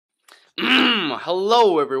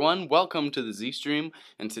Hello everyone, welcome to the Zeestream,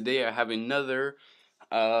 and today I have another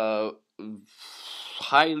uh,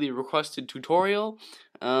 highly requested tutorial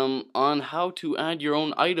on how to add your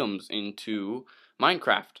own items into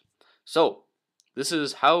Minecraft. So, this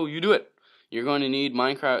is how you do it. You're going to need the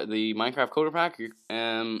Minecraft Coder Pack,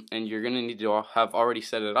 and you're going to need to have already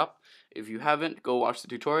set it up. If you haven't, go watch the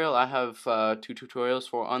tutorial. I have two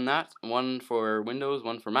tutorials on that, one for Windows,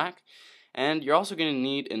 one for Mac. And you're also going to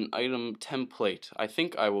need an item template. I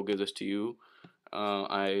think I will give this to you.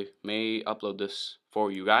 I may upload this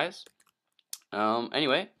for you guys.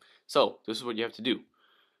 Anyway, so this is what you have to do.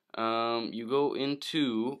 You go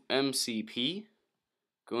into MCP,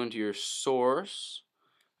 go into your source.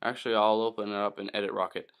 Actually, I'll open it up in Edit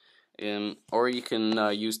Rocket. Or you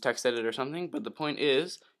can use TextEdit or something, but the point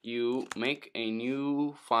is you make a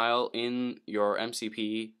new file in your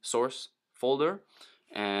MCP source folder,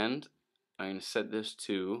 and I'm going to set this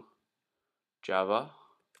to Java,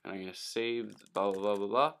 and I'm going to save blah blah blah blah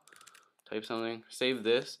blah, type something, save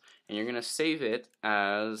this, and you're going to save it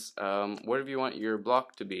as whatever you want your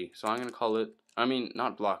block to be. So I'm going to call it,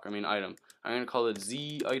 not block, item. I'm going to call it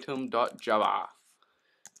zitem.java,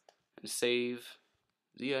 and save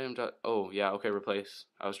zitem. Oh yeah, okay, replace.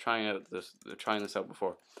 I was trying this out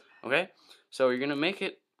before. Okay, so you're going to make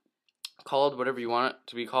it called whatever you want it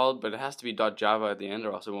to be called, but it has to be .java at the end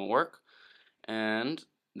or else it won't work. And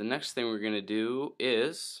the next thing we're going to do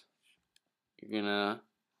is you're going to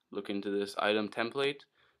look into this item template.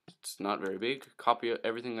 It's not very big. Copy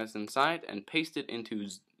everything that's inside and paste it into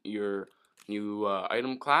your new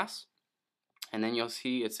item class. And then you'll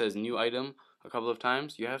see it says new item a couple of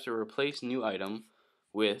times. You have to replace new item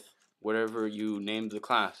with whatever you named the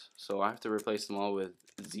class. So I have to replace them all with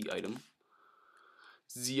z item.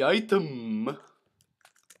 Z item.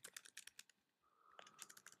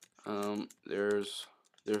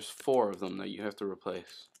 There's 4 of them that you have to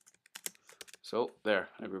replace. So there,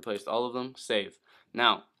 I've replaced all of them. Save.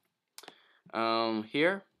 Now,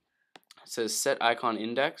 here it says set icon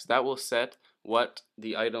index. That will set what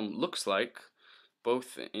the item looks like,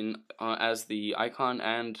 both in as the icon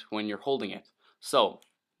and when you're holding it. So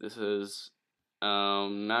this is now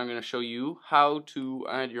I'm going to show you how to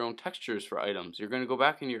add your own textures for items. You're going to go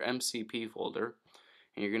back in your MCP folder,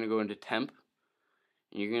 and you're going to go into temp.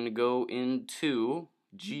 And you're going to go into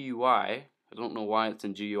GUI. I don't know why it's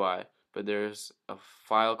in GUI, but there's a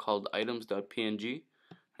file called items.png.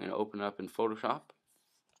 I'm going to open it up in Photoshop.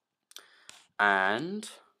 And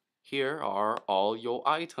here are all your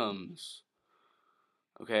items.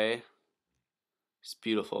 Okay? It's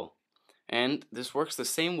beautiful. And this works the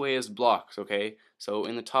same way as blocks, okay? So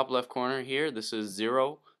in the top left corner here, this is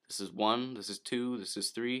 0, this is 1, this is 2, this is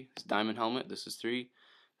 3, this diamond helmet, this is 3,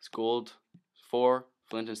 this gold, 4,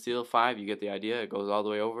 flint and steel, 5, you get the idea. It goes all the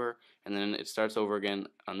way over, and then it starts over again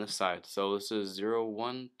on this side. So this is 0,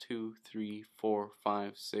 1, 2, 3, 4,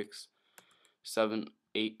 5, 6, 7,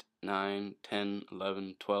 8, 9, 10,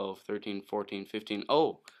 11, 12, 13, 14, 15.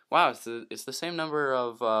 Oh, wow, it's the same number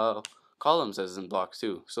of columns as in blocks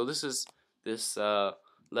too. So this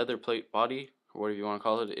leather plate body, or whatever you want to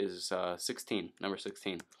call it, is 16, number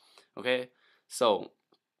 16. Okay, so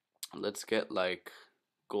let's get like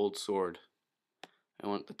gold sword. I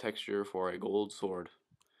want the texture for a gold sword.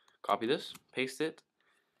 Copy this, paste it,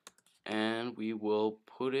 and we will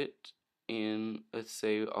put it in, let's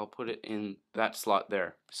say I'll put it in that slot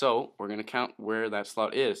there. So we're going to count where that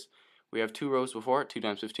slot is. We have 2 rows before it. 2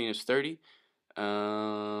 times 15 is 30.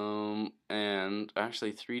 And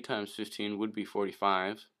actually 3 times 15 would be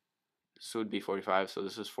 45. This would be 45, so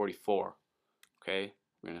this is 44. Okay,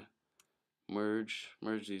 we're going to merge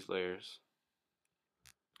these layers.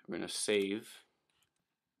 We're going to save.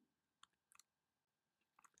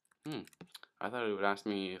 I thought it would ask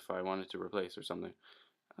me if I wanted to replace or something.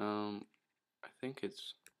 I think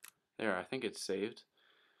it's there. I think it's saved.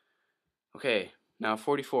 Okay, now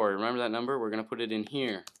 44. Remember that number? We're going to put it in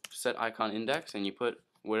here. Set icon index, and you put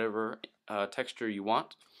whatever texture you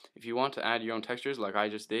want. If you want to add your own textures like I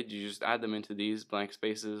just did, you just add them into these blank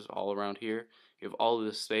spaces all around here. You have all of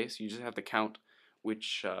this space. You just have to count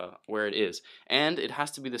which where it is, and it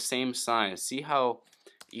has to be the same size. See how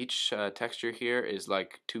each texture here is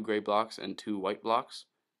like 2 gray blocks and 2 white blocks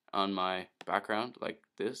on my background, like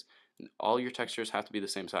this. All your textures have to be the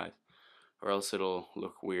same size, or else it'll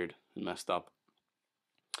look weird and messed up.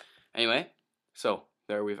 Anyway, so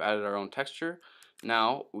there we've added our own texture.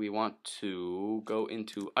 Now we want to go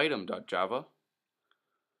into item.java,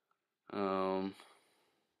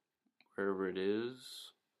 wherever it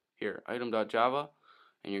is, here, item.java,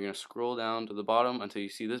 and you're going to scroll down to the bottom until you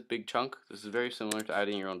see this big chunk. This is very similar to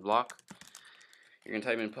adding your own block. You're gonna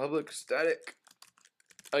type in public static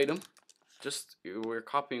item. Just we're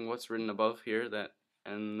copying what's written above here, that,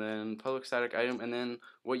 and then public static item, and then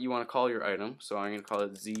what you want to call your item. So I'm gonna call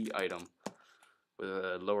it Z item with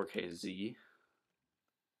a lowercase z,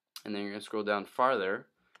 and then you're gonna scroll down farther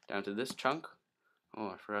down to this chunk. Oh,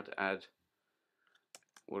 I forgot to add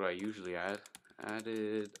what I usually add.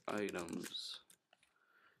 Added items.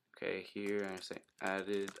 Okay, here I'm gonna say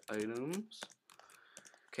added items.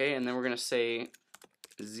 Okay, and then we're gonna say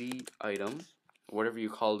Z item, whatever you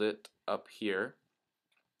called it up here.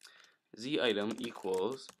 Z item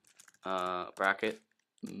equals bracket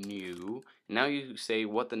new. Now you say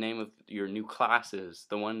what the name of your new class is,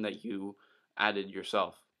 the one that you added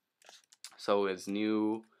yourself. So it's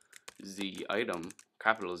new Z item,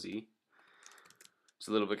 capital Z. It's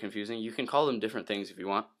a little bit confusing. You can call them different things if you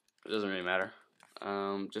want. It doesn't really matter.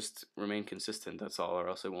 Just remain consistent, that's all, or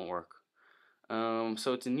else it won't work.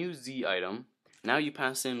 So it's a new Z item. Now you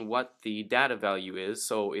pass in what the data value is.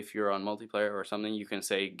 So if you're on multiplayer or something, you can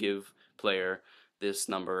say give player this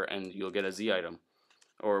number and you'll get a Z item,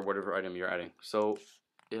 or whatever item you're adding. So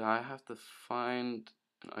yeah, I have to find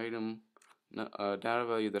an item, a data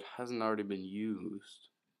value that hasn't already been used.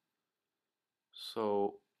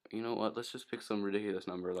 So you know what, let's just pick some ridiculous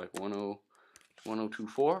number like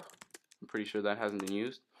 1024. I'm pretty sure that hasn't been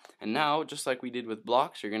used. And now, just like we did with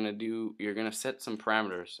blocks, you're gonna set some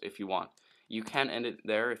parameters if you want. You can end it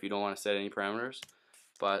there if you don't want to set any parameters.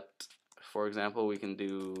 But for example, we can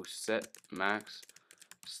do set max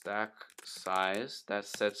stack size. That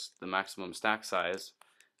sets the maximum stack size.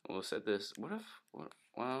 We'll set this.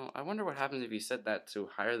 Well, I wonder what happens if you set that to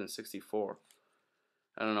higher than 64.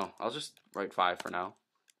 I don't know. I'll just write 5 for now.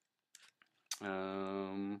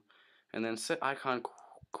 And then set icon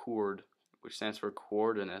coord, which stands for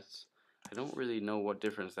coordinates. I don't really know what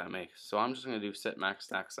difference that makes, so I'm just going to do set max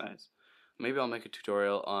stack size. Maybe I'll make a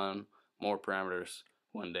tutorial on more parameters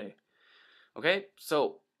one day. Okay,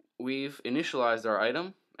 so we've initialized our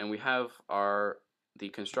item, and we have the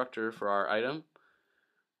constructor for our item.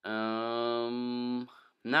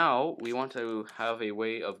 Now we want to have a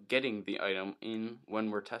way of getting the item in when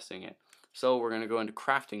we're testing it. So we're going to go into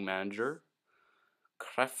crafting manager.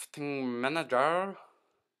 Crafting manager.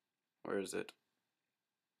 Where is it?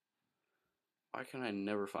 Why can I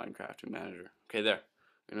never find crafting manager? Okay, there.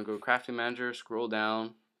 We're gonna go crafting manager, scroll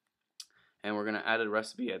down, and we're gonna add a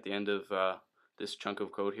recipe at the end of this chunk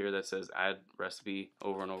of code here that says add recipe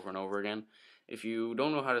over and over and over again. If you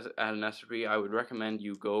don't know how to add a recipe, I would recommend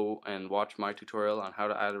you go and watch my tutorial on how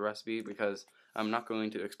to add a recipe, because I'm not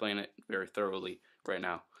going to explain it very thoroughly right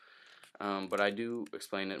now. But I do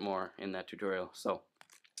explain it more in that tutorial. So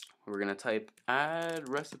we're gonna type add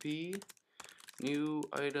recipe, new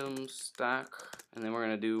item stack, and then we're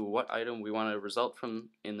going to do what item we want to result from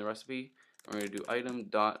in the recipe. We're going to do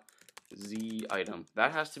item.z item.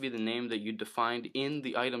 That has to be the name that you defined in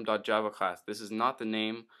the item.java class. This is not the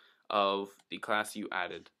name of the class you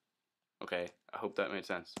added. Okay, I hope that made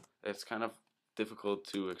sense. It's kind of difficult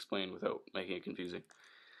to explain without making it confusing,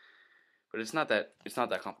 but it's not that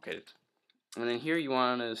complicated. And then here you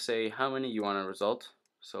want to say how many you want to result.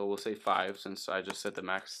 So we'll say 5, since I just set the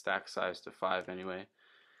max stack size to 5 anyway.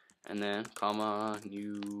 And then comma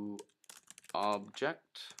new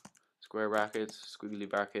object, square brackets, squiggly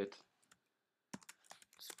bracket.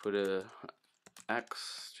 Let's put a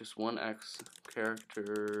x, just one x,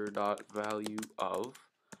 character dot value of,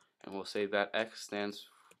 and we'll say that x stands,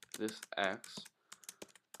 this x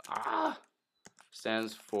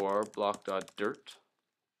stands for block.dirt.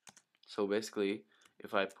 So basically,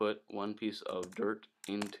 if I put one piece of dirt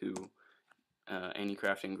into any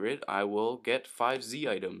crafting grid, I will get 5 Z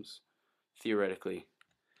items, theoretically.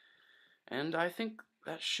 And I think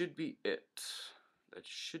that should be it. That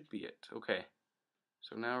should be it. Okay.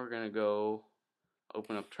 So now we're going to go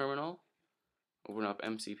open up terminal, open up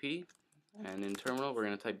MCP, and in terminal we're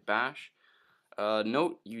going to type bash.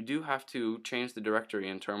 Note, you do have to change the directory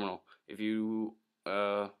in terminal. If you,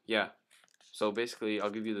 yeah. So basically, I'll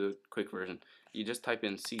give you the quick version. You just type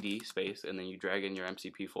in cd space and then you drag in your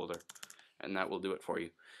MCP folder, and that will do it for you.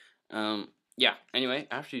 Yeah, anyway,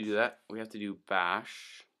 after you do that, we have to do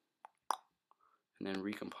bash and then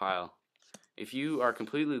recompile. If you are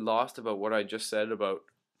completely lost about what I just said about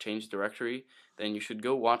change directory, then you should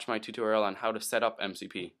go watch my tutorial on how to set up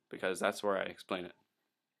MCP, because that's where I explain it.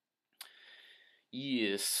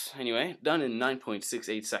 Yes, anyway, done in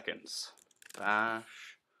 9.68 seconds.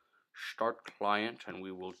 Bash start client, and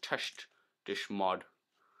we will test this mod.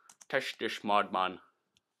 Test this mod, man.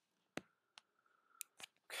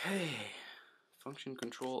 Okay, function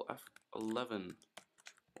control F11.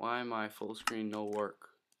 Why my full screen no work?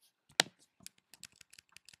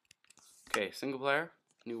 Okay, single player,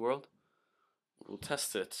 new world. We'll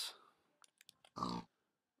test it. Oh,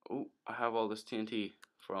 I have all this TNT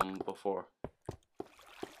from before.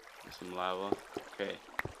 Some lava. Okay,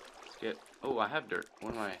 let's get. Oh, I have dirt.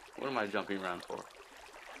 What am I jumping around for?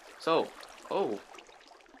 So, oh,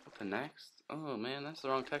 what the next? Oh man, that's the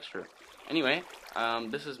wrong texture. Anyway,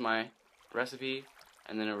 this is my recipe,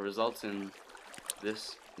 and then it results in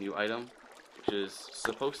this new item, which is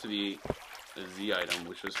supposed to be a Z item,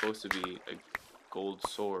 which was supposed to be a gold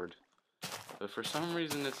sword. But for some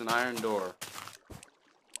reason it's an iron door.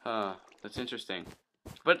 Huh, that's interesting.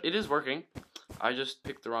 But it is working. I just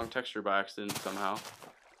picked the wrong texture by accident somehow.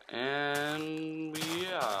 And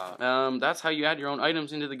yeah, that's how you add your own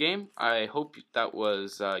items into the game. I hope that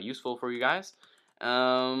was useful for you guys.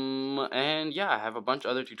 And yeah, I have a bunch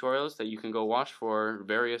of other tutorials that you can go watch for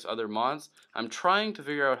various other mods. I'm trying to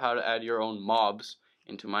figure out how to add your own mobs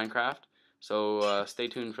into Minecraft, so stay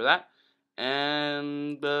tuned for that.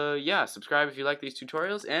 And yeah, subscribe if you like these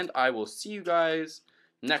tutorials, and I will see you guys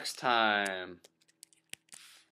next time.